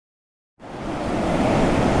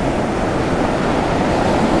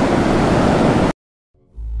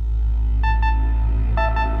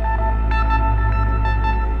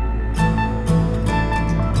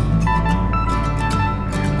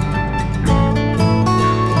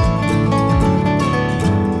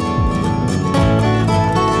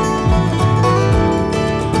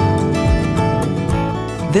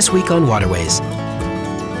This week on Waterways.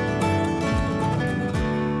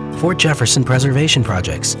 Fort Jefferson preservation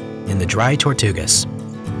projects in the dry Tortugas.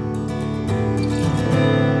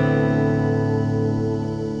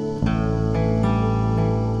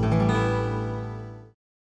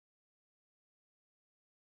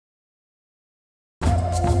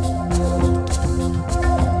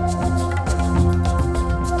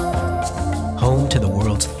 Home to the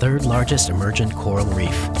world's third largest emergent coral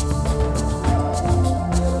reef.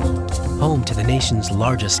 Home to the nation's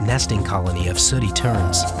largest nesting colony of sooty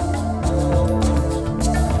terns.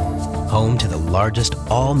 Home to the largest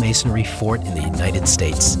all-masonry fort in the United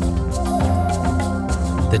States,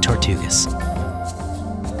 the Tortugas.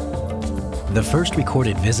 The first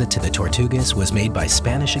recorded visit to the Tortugas was made by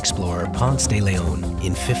Spanish explorer Ponce de Leon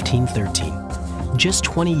in 1513, just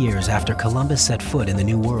 20 years after Columbus set foot in the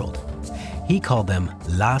New World. He called them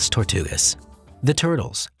Las Tortugas, the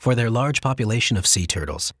turtles, for their large population of sea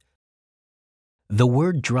turtles. The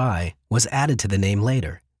word dry was added to the name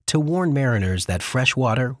later to warn mariners that fresh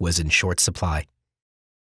water was in short supply.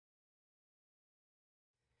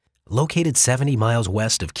 Located 70 miles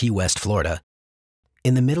west of Key West, Florida,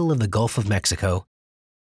 in the middle of the Gulf of Mexico,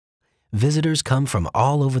 visitors come from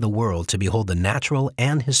all over the world to behold the natural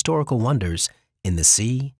and historical wonders in the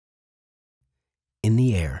sea, in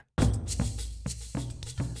the air.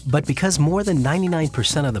 But because more than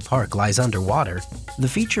 99% of the park lies underwater, the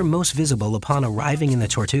feature most visible upon arriving in the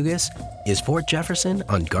Tortugas is Fort Jefferson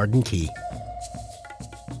on Garden Key.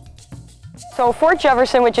 So Fort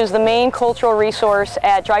Jefferson, which is the main cultural resource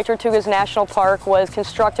at Dry Tortugas National Park, was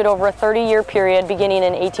constructed over a 30-year period beginning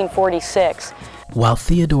in 1846. While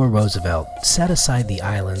Theodore Roosevelt set aside the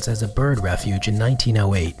islands as a bird refuge in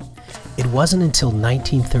 1908, it wasn't until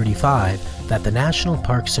 1935 that the National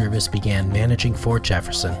Park Service began managing Fort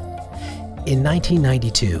Jefferson. In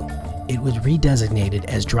 1992, it was redesignated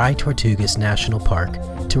as Dry Tortugas National Park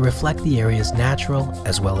to reflect the area's natural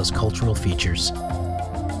as well as cultural features.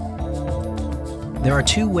 There are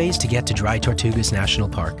two ways to get to Dry Tortugas National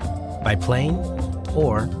Park: by plane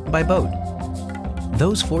or by boat.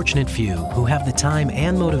 Those fortunate few who have the time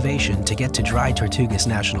and motivation to get to Dry Tortugas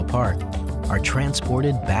National Park are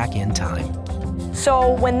transported back in time.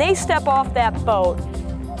 So when they step off that boat,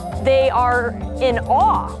 they are in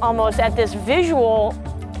awe almost at this visual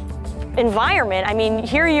environment. I mean,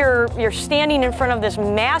 here you're standing in front of this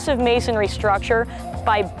massive masonry structure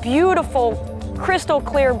by beautiful crystal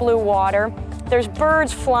clear blue water. There's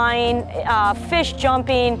birds flying, fish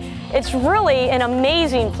jumping. It's really an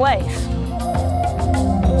amazing place.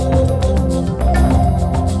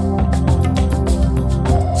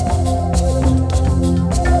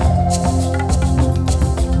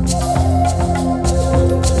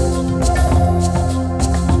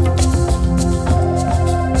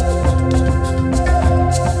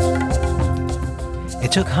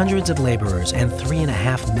 It took hundreds of laborers and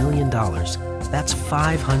 $3.5 million, that's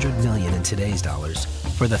 $500 million in today's dollars,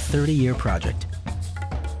 for the 30-year project.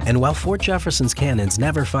 And while Fort Jefferson's cannons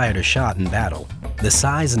never fired a shot in battle, the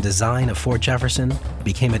size and design of Fort Jefferson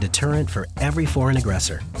became a deterrent for every foreign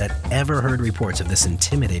aggressor that ever heard reports of this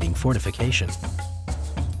intimidating fortification.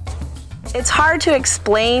 It's hard to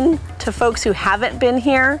explain to folks who haven't been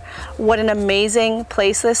here what an amazing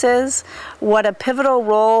place this is, what a pivotal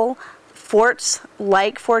role forts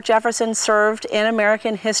like Fort Jefferson served in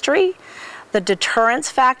American history, the deterrence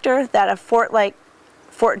factor that a fort like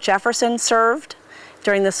Fort Jefferson served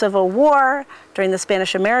during the Civil War, during the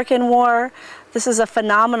Spanish-American War. This is a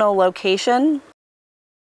phenomenal location.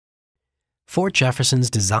 Fort Jefferson's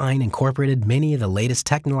design incorporated many of the latest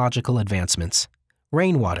technological advancements.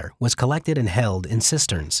 Rainwater was collected and held in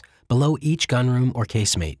cisterns below each gunroom or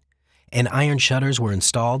casemate, and iron shutters were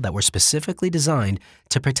installed that were specifically designed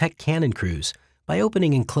to protect cannon crews by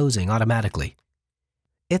opening and closing automatically.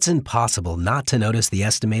 It's impossible not to notice the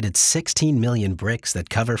estimated 16 million bricks that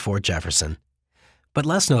cover Fort Jefferson. But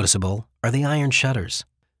less noticeable are the iron shutters.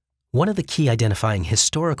 One of the key identifying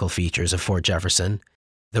historical features of Fort Jefferson,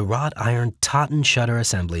 the wrought iron Totten shutter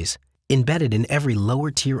assemblies, embedded in every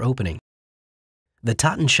lower tier opening. The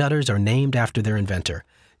Totten shutters are named after their inventor,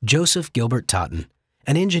 Joseph Gilbert Totten,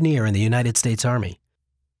 an engineer in the United States Army.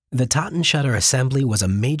 The Totten shutter assembly was a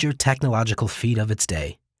major technological feat of its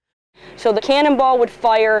day. So the cannonball would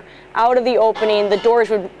fire out of the opening, the doors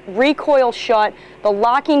would recoil shut, the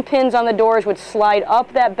locking pins on the doors would slide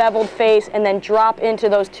up that beveled face and then drop into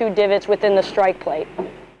those two divots within the strike plate.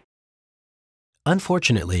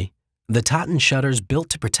 Unfortunately, the Totten shutters built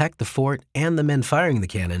to protect the fort and the men firing the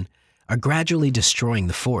cannon are gradually destroying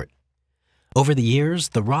the fort. Over the years,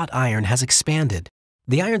 the wrought iron has expanded,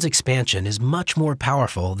 The iron's expansion is much more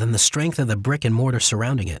powerful than the strength of the brick and mortar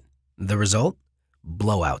surrounding it. The result?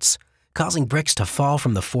 Blowouts, causing bricks to fall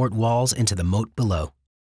from the fort walls into the moat below.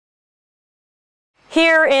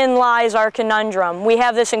 Herein lies our conundrum. We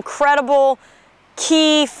have this incredible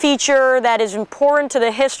key feature that is important to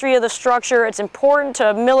the history of the structure. It's important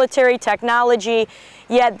to military technology,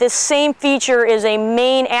 yet this same feature is a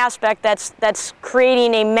main aspect that's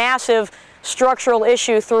creating a massive structural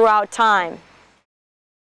issue throughout time.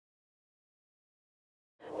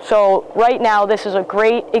 So right now, this is a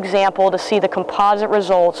great example to see the composite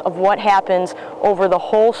results of what happens over the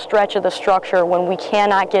whole stretch of the structure when we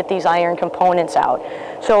cannot get these iron components out.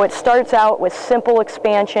 So it starts out with simple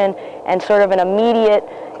expansion and sort of an immediate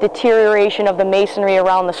deterioration of the masonry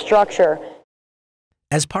around the structure.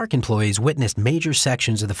 As park employees witnessed major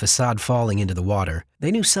sections of the facade falling into the water, they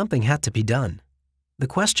knew something had to be done. The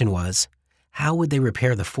question was, how would they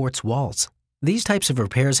repair the fort's walls? These types of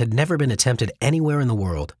repairs had never been attempted anywhere in the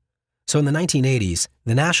world. So in the 1980s,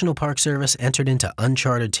 the National Park Service entered into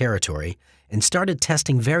uncharted territory and started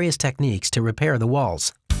testing various techniques to repair the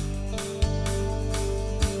walls.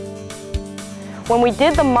 When we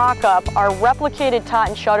did the mock-up, our replicated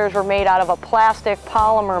Totten shutters were made out of a plastic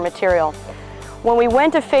polymer material. When we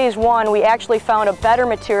went to phase one, we actually found a better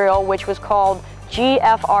material, which was called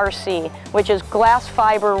GFRC, which is glass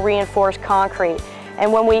fiber reinforced concrete.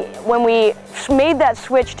 And when we made that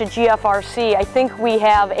switch to GFRC, I think we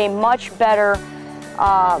have a much better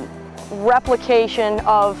replication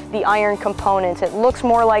of the iron components. It looks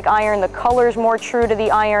more like iron, the color's more true to the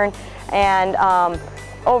iron, and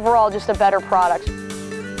overall just a better product.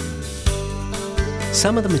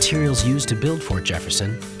 Some of the materials used to build Fort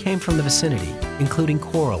Jefferson came from the vicinity, including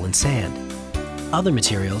coral and sand. Other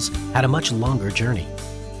materials had a much longer journey.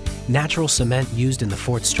 Natural cement used in the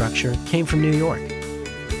fort structure came from New York.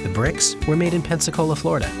 The bricks were made in Pensacola,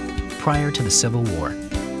 Florida, prior to the Civil War.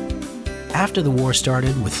 After the war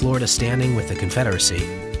started, with Florida standing with the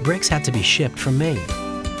Confederacy, bricks had to be shipped from Maine.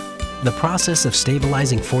 The process of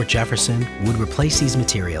stabilizing Fort Jefferson would replace these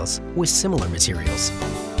materials with similar materials.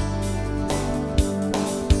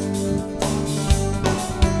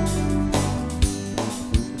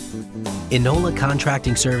 Enola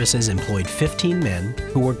Contracting Services employed 15 men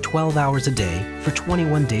who worked 12 hours a day for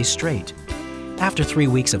 21 days straight. After 3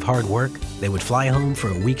 weeks of hard work, they would fly home for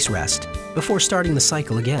a week's rest before starting the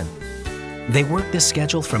cycle again. They worked this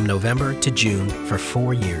schedule from November to June for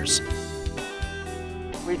 4 years.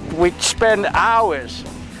 We'd spend hours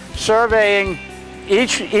surveying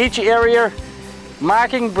each area,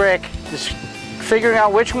 marking brick, just figuring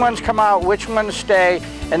out which ones come out, which ones stay,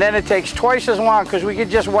 and then it takes twice as long because we could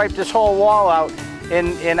just wipe this whole wall out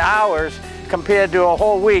in hours compared to a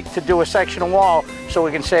whole week to do a section of wall so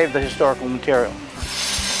we can save the historical material.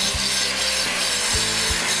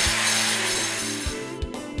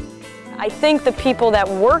 I think the people that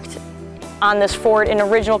worked on this fort in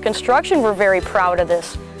original construction were very proud of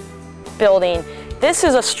this building. This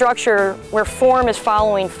is a structure where form is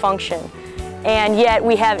following function, and yet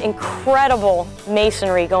we have incredible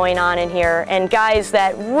masonry going on in here and guys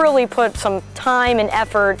that really put some time and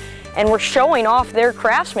effort and were showing off their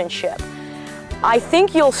craftsmanship. I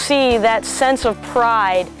think you'll see that sense of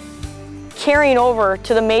pride carrying over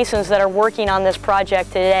to the masons that are working on this project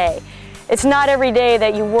today. It's not every day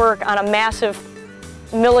that you work on a massive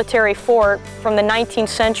military fort from the 19th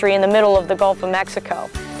century in the middle of the Gulf of Mexico.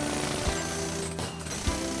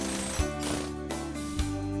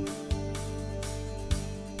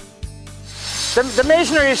 The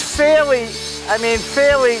masonry is fairly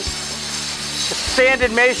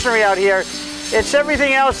standard masonry out here. It's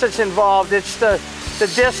everything else that's involved. It's the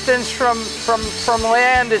distance from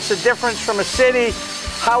land, it's the difference from a city,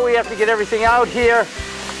 how we have to get everything out here,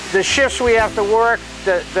 the shifts we have to work,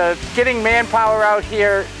 the getting manpower out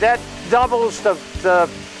here, that doubles the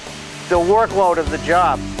workload of the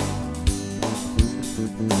job.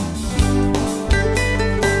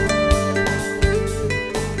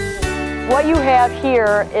 What you have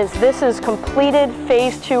here is this is completed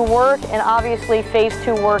phase 2 work and obviously phase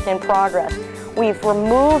 2 work in progress. We've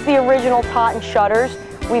removed the original Totten shutters,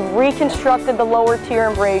 we've reconstructed the lower tier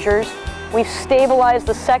embrasures, we've stabilized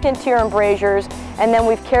the second tier embrasures, and then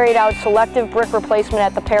we've carried out selective brick replacement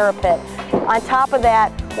at the parapet. On top of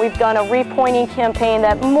that, we've done a repointing campaign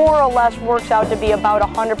that more or less works out to be about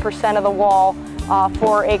 100% of the wall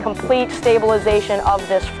for a complete stabilization of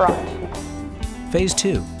this front. Phase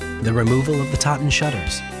 2, the removal of the Totten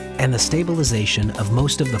shutters and the stabilization of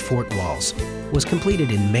most of the fort walls, was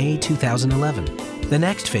completed in May 2011. The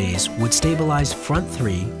next phase would stabilize front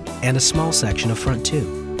 3 and a small section of front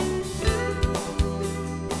 2.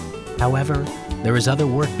 However, there is other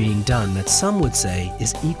work being done that some would say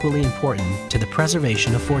is equally important to the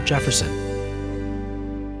preservation of Fort Jefferson.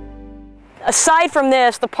 Aside from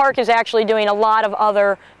this, the park is actually doing a lot of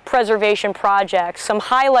other preservation projects. Some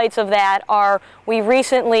highlights of that are we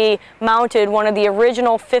recently mounted one of the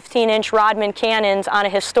original 15-inch Rodman cannons on a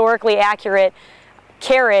historically accurate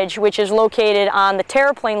carriage, which is located on the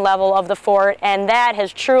terraplane level of the fort, and that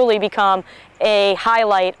has truly become a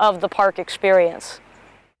highlight of the park experience.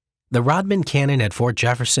 The Rodman cannon at Fort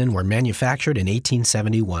Jefferson were manufactured in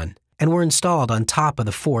 1871 and were installed on top of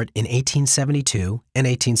the fort in 1872 and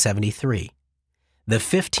 1873. The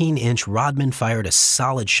 15-inch Rodman fired a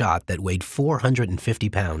solid shot that weighed 450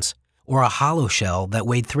 pounds, or a hollow shell that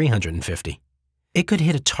weighed 350. It could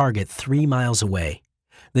hit a target 3 miles away,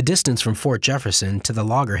 the distance from Fort Jefferson to the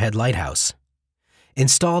Loggerhead Lighthouse.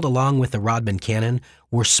 Installed along with the Rodman cannon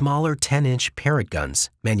were smaller 10-inch Parrott guns,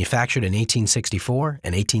 manufactured in 1864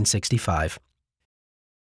 and 1865.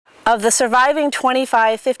 Of the surviving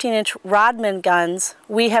 25 15-inch Rodman guns,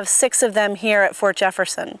 we have 6 of them here at Fort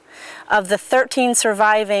Jefferson. Of the 13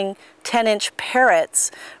 surviving 10-inch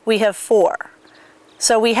Parrotts, we have 4.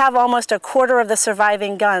 So we have almost a quarter of the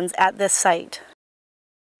surviving guns at this site.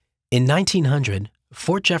 In 1900,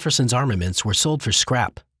 Fort Jefferson's armaments were sold for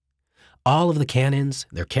scrap. All of the cannons,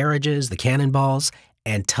 their carriages, the cannonballs,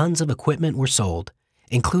 and tons of equipment were sold,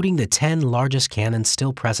 including the 10 largest cannons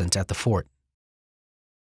still present at the fort.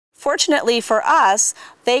 Fortunately for us,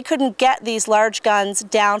 they couldn't get these large guns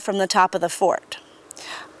down from the top of the fort.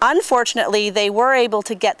 Unfortunately, they were able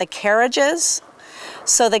to get the carriages,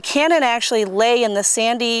 so the cannon actually lay in the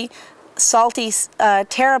sandy, salty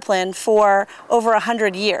terraplane for over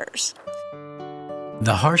 100 years.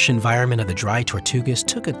 The harsh environment of the dry Tortugas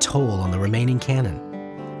took a toll on the remaining cannon.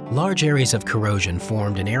 Large areas of corrosion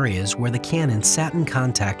formed in areas where the cannon sat in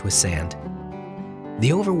contact with sand.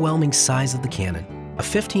 The overwhelming size of the cannon, a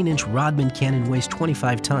 15-inch Rodman cannon weighs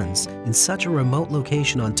 25 tons, in such a remote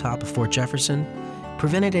location on top of Fort Jefferson,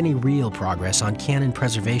 prevented any real progress on cannon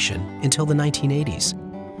preservation until the 1980s.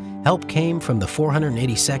 Help came from the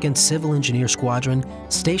 482nd Civil Engineer Squadron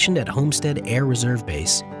stationed at Homestead Air Reserve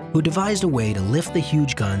Base, who devised a way to lift the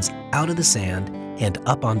huge guns out of the sand and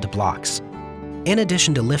up onto blocks. In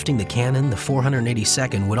addition to lifting the cannon, the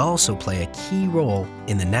 482nd would also play a key role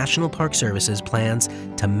in the National Park Service's plans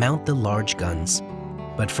to mount the large guns.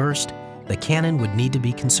 But first, the cannon would need to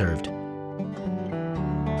be conserved.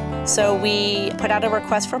 So we put out a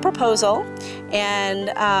request for proposal, and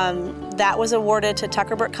that was awarded to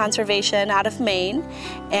Tuckerbrook Conservation out of Maine.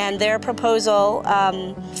 And their proposal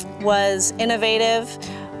was innovative,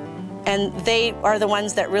 and they are the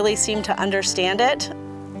ones that really seem to understand it.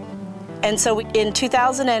 And so in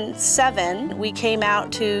 2007, we came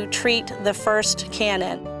out to treat the first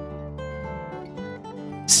cannon.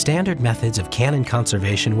 Standard methods of cannon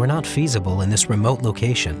conservation were not feasible in this remote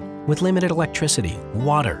location, with limited electricity,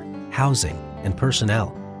 water, housing, and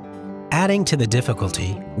personnel. Adding to the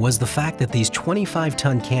difficulty was the fact that these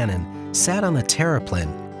 25-ton cannon sat on the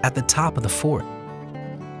terraplane at the top of the fort.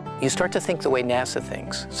 You start to think the way NASA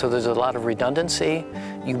thinks. So there's a lot of redundancy.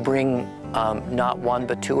 You bring not one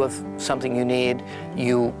but 2 of something you need.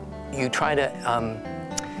 You try to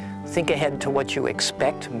think ahead to what you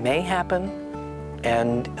expect may happen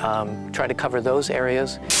and try to cover those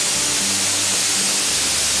areas.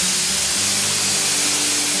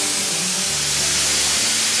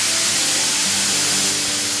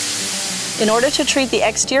 In order to treat the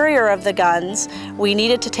exterior of the guns, we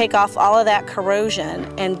needed to take off all of that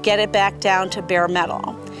corrosion and get it back down to bare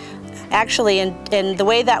metal. Actually, and the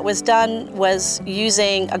way that was done was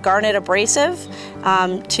using a garnet abrasive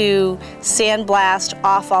to sandblast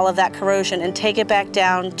off all of that corrosion and take it back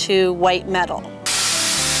down to white metal.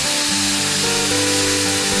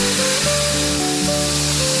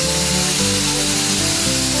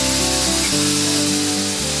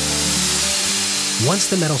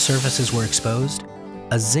 Once the metal surfaces were exposed,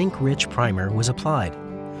 a zinc-rich primer was applied,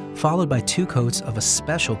 followed by 2 coats of a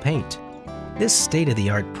special paint. This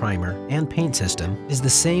state-of-the-art primer and paint system is the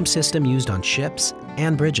same system used on ships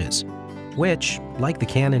and bridges, which, like the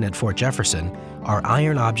cannon at Fort Jefferson, are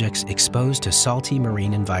iron objects exposed to salty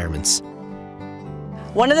marine environments.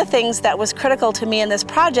 One of the things that was critical to me in this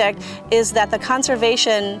project is that the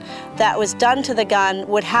conservation that was done to the gun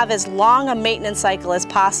would have as long a maintenance cycle as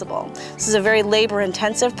possible. This is a very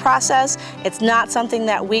labor-intensive process. It's not something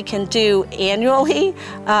that we can do annually,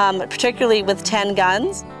 particularly with 10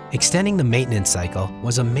 guns. Extending the maintenance cycle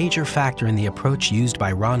was a major factor in the approach used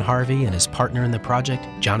by Ron Harvey and his partner in the project,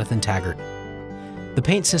 Jonathan Taggart. The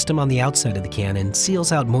paint system on the outside of the cannon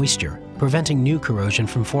seals out moisture, preventing new corrosion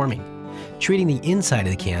from forming. Treating the inside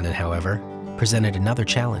of the cannon, however, presented another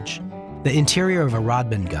challenge. The interior of a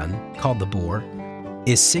Rodman gun, called the bore,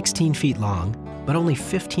 is 16 feet long, but only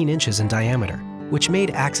 15 inches in diameter, which made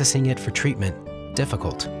accessing it for treatment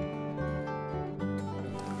difficult.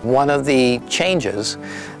 One of the changes,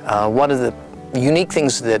 one of the unique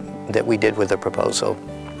things that we did with the proposal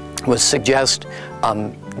was suggest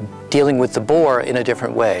dealing with the bore in a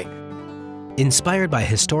different way. Inspired by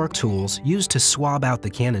historic tools used to swab out the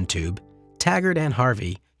cannon tube, Taggart and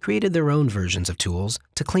Harvey created their own versions of tools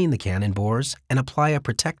to clean the cannon bores and apply a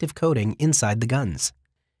protective coating inside the guns.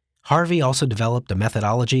 Harvey also developed a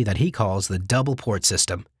methodology that he calls the double port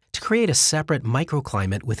system to create a separate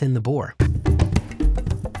microclimate within the bore.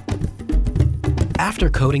 After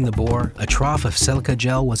coating the bore, a trough of silica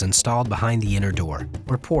gel was installed behind the inner door,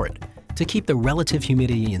 or port, to keep the relative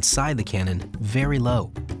humidity inside the cannon very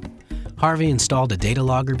low. Harvey installed a data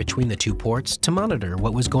logger between the two ports to monitor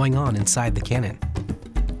what was going on inside the cannon.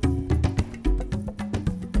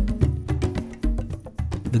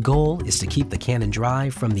 The goal is to keep the cannon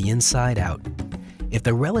dry from the inside out. If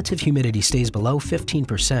the relative humidity stays below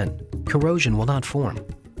 15%, corrosion will not form.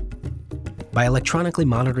 By electronically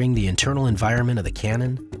monitoring the internal environment of the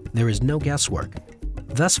cannon, there is no guesswork.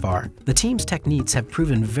 Thus far, the team's techniques have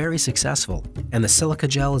proven very successful, and the silica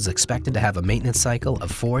gel is expected to have a maintenance cycle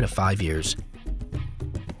of 4 to 5 years.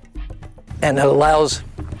 And it allows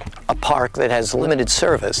a park that has limited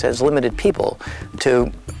service, has limited people,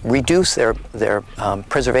 to reduce their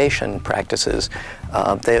preservation practices.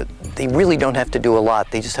 They really don't have to do a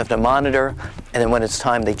lot. They just have to monitor, and then when it's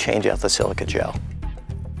time, they change out the silica gel.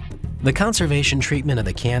 The conservation treatment of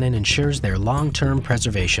the cannon ensures their long-term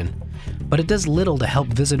preservation, but it does little to help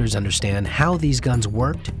visitors understand how these guns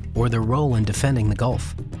worked or their role in defending the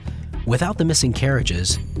Gulf. Without the missing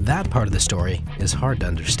carriages, that part of the story is hard to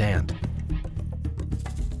understand.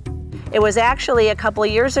 It was actually a couple of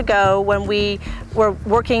years ago when we were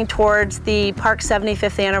working towards the park's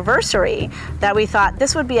 75th anniversary that we thought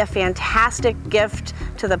this would be a fantastic gift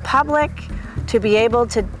to the public to be able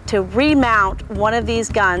to remount one of these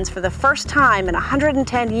guns for the first time in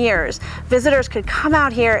 110 years. Visitors could come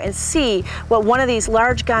out here and see what one of these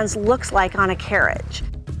large guns looks like on a carriage.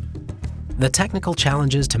 The technical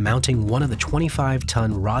challenges to mounting one of the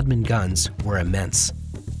 25-ton Rodman guns were immense.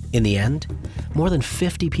 In the end, more than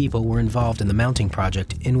 50 people were involved in the mounting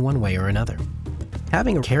project in one way or another.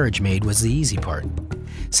 Having a carriage made was the easy part,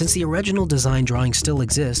 since the original design drawings still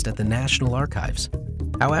exist at the National Archives.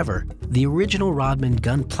 However, the original Rodman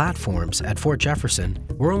gun platforms at Fort Jefferson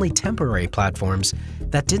were only temporary platforms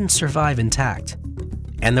that didn't survive intact,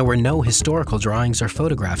 and there were no historical drawings or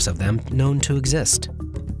photographs of them known to exist.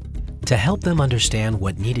 To help them understand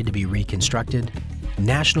what needed to be reconstructed,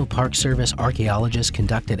 National Park Service archaeologists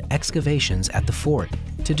conducted excavations at the fort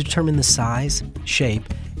to determine the size, shape,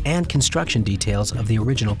 and construction details of the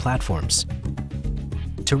original platforms.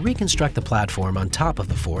 To reconstruct the platform on top of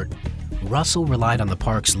the fort, Russell relied on the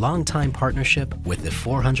park's longtime partnership with the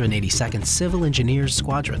 482nd Civil Engineers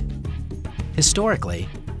Squadron. Historically,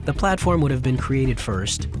 the platform would have been created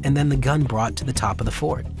first and then the gun brought to the top of the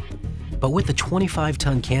fort. But with the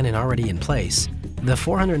 25-ton cannon already in place, the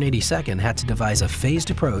 482nd had to devise a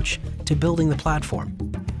phased approach to building the platform,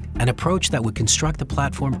 an approach that would construct the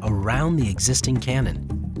platform around the existing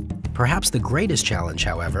cannon. Perhaps the greatest challenge,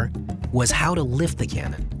 however, was how to lift the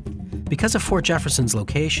cannon. Because of Fort Jefferson's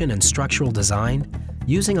location and structural design,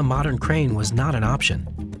 using a modern crane was not an option.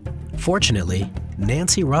 Fortunately,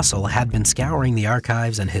 Nancy Russell had been scouring the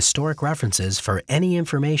archives and historic references for any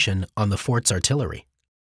information on the fort's artillery.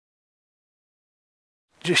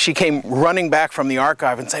 She came running back from the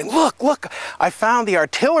archive and saying, look, I found the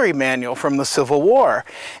artillery manual from the Civil War,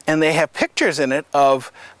 and they have pictures in it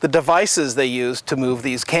of the devices they used to move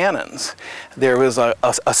these cannons. There was a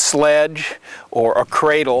sledge or a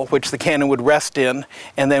cradle which the cannon would rest in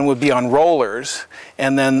and then would be on rollers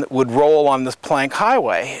and then would roll on this plank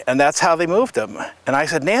highway, and that's how they moved them. And I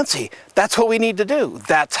said, Nancy, that's what we need to do.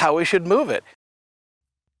 That's how we should move it.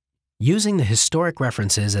 Using the historic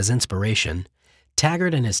references as inspiration,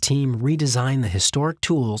 Taggart and his team redesigned the historic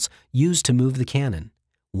tools used to move the cannon,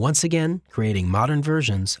 once again creating modern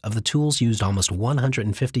versions of the tools used almost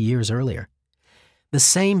 150 years earlier. The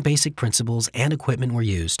same basic principles and equipment were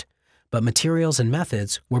used, but materials and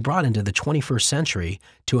methods were brought into the 21st century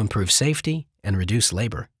to improve safety and reduce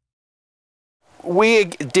labor. We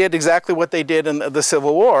did exactly what they did in the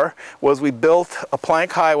Civil War, was we built a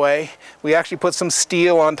plank highway. We actually put some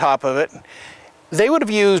steel on top of it. They would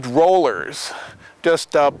have used rollers,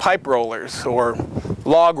 just pipe rollers or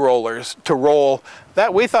log rollers to roll.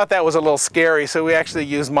 That we thought that was a little scary, so we actually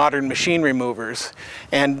used modern machine removers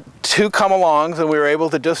and 2 come-alongs, and we were able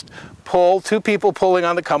to just pull, 2 people pulling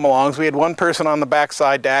on the come-alongs. We had 1 person on the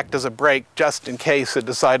backside to act as a brake just in case it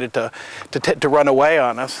decided to run away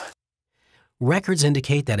on us. Records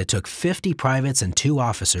indicate that it took 50 privates and 2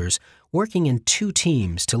 officers working in 2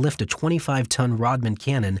 teams to lift a 25-ton Rodman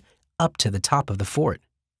cannon up to the top of the fort.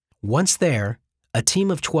 Once there, a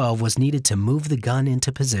team of 12 was needed to move the gun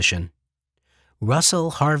into position.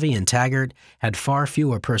 Russell, Harvey, and Taggart had far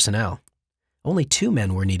fewer personnel. Only 2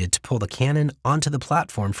 men were needed to pull the cannon onto the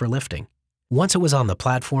platform for lifting. Once it was on the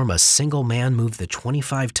platform, a single man moved the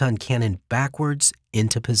 25-ton cannon backwards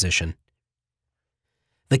into position.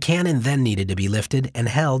 The cannon then needed to be lifted and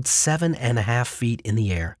held 7.5 feet in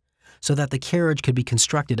the air so that the carriage could be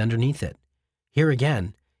constructed underneath it. Here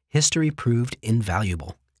again, history proved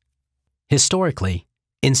invaluable. Historically,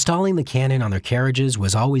 installing the cannon on their carriages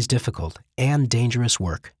was always difficult and dangerous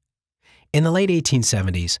work. In the late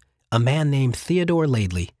 1870s, a man named Theodore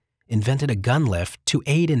Laidley invented a gun lift to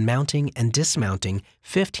aid in mounting and dismounting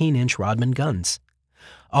 15-inch Rodman guns.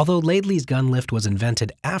 Although Laidley's gun lift was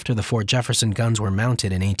invented after the Fort Jefferson guns were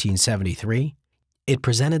mounted in 1873, it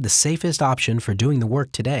presented the safest option for doing the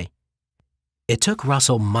work today. It took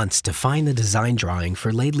Russell months to find the design drawing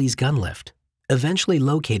for Laidley's gun lift, eventually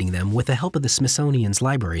locating them with the help of the Smithsonian's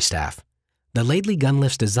library staff. The Laidley gun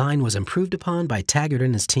lift's design was improved upon by Taggart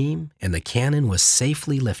and his team, and the cannon was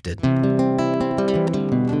safely lifted.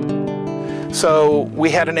 So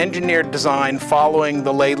we had an engineered design following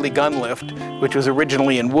the Laidley gun lift, which was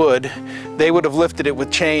originally in wood. They would have lifted it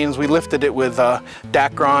with chains. We lifted it with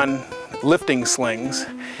Dacron lifting slings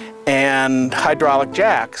and hydraulic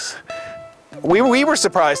jacks. We were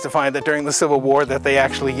surprised to find that during the Civil War that they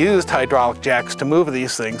actually used hydraulic jacks to move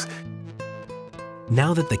these things.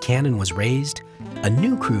 Now that the cannon was raised, a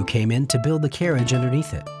new crew came in to build the carriage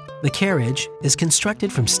underneath it. The carriage is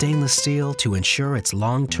constructed from stainless steel to ensure its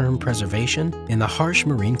long-term preservation in the harsh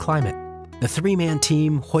marine climate. The 3-man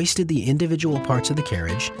team hoisted the individual parts of the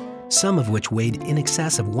carriage, some of which weighed in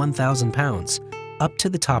excess of 1,000 pounds, up to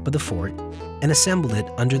the top of the fort and assembled it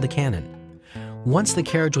under the cannon. Once the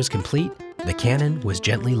carriage was complete, the cannon was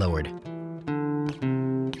gently lowered.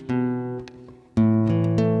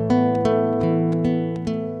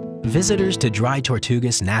 Visitors to Dry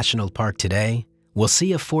Tortugas National Park today will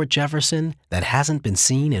see a Fort Jefferson that hasn't been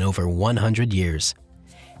seen in over 100 years,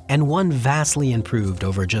 and one vastly improved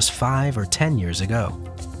over just 5 or 10 years ago.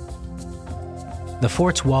 The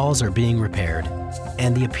fort's walls are being repaired,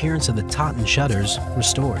 and the appearance of the Totten shutters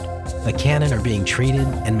restored. The cannon are being treated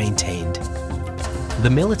and maintained. The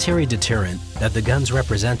military deterrent that the guns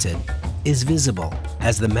represented is visible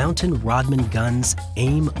as the mountain Rodman guns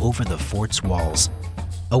aim over the fort's walls,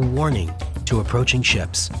 a warning to approaching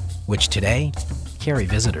ships, which today carry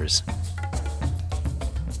visitors.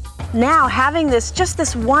 Now, having just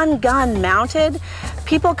this one gun mounted,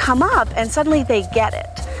 people come up and suddenly they get it.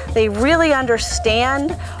 They really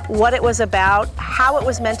understand what it was about, how it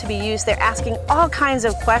was meant to be used. They're asking all kinds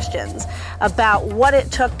of questions about what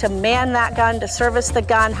it took to man that gun, to service the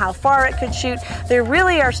gun, how far it could shoot. They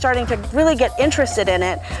really are starting to really get interested in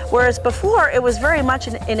it, whereas before it was very much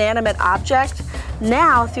an inanimate object.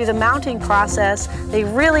 Now, through the mounting process, they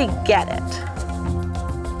really get it.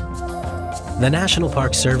 The National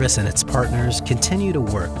Park Service and its partners continue to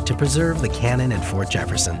work to preserve the cannon at Fort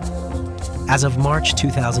Jefferson. As of March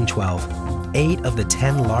 2012, 8 of the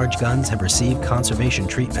 10 large guns have received conservation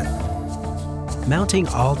treatment. Mounting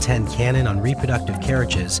all 10 cannon on reproductive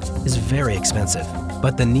carriages is very expensive,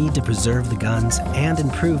 but the need to preserve the guns and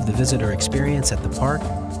improve the visitor experience at the park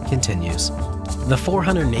continues. The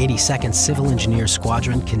 482nd Civil Engineer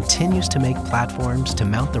Squadron continues to make platforms to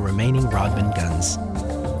mount the remaining Rodman guns.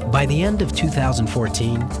 By the end of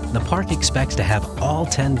 2014, the park expects to have all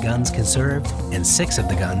 10 guns conserved and 6 of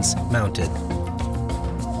the guns mounted.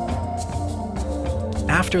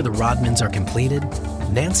 After the Rodmans are completed,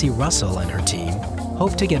 Nancy Russell and her team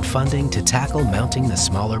hope to get funding to tackle mounting the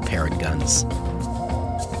smaller Parrott guns.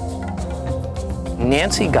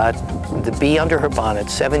 Nancy got the bee under her bonnet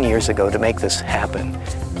 7 years ago to make this happen.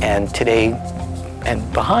 And today,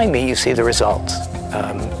 and behind me, you see the results.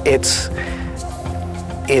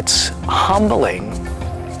 It's humbling,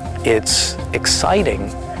 it's exciting,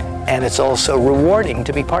 and it's also rewarding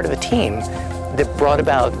to be part of a team that brought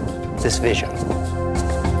about this vision.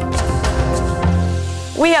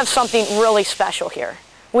 We have something really special here.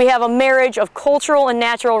 We have a marriage of cultural and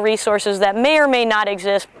natural resources that may or may not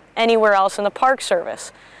exist anywhere else in the Park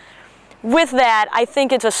Service. With that, I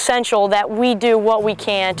think it's essential that we do what we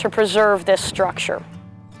can to preserve this structure.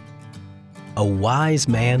 A wise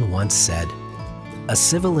man once said, "A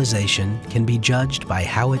civilization can be judged by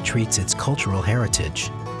how it treats its cultural heritage."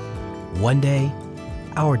 One day,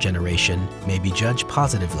 our generation may be judged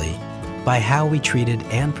positively by how we treated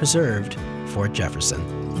and preserved Fort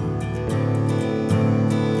Jefferson.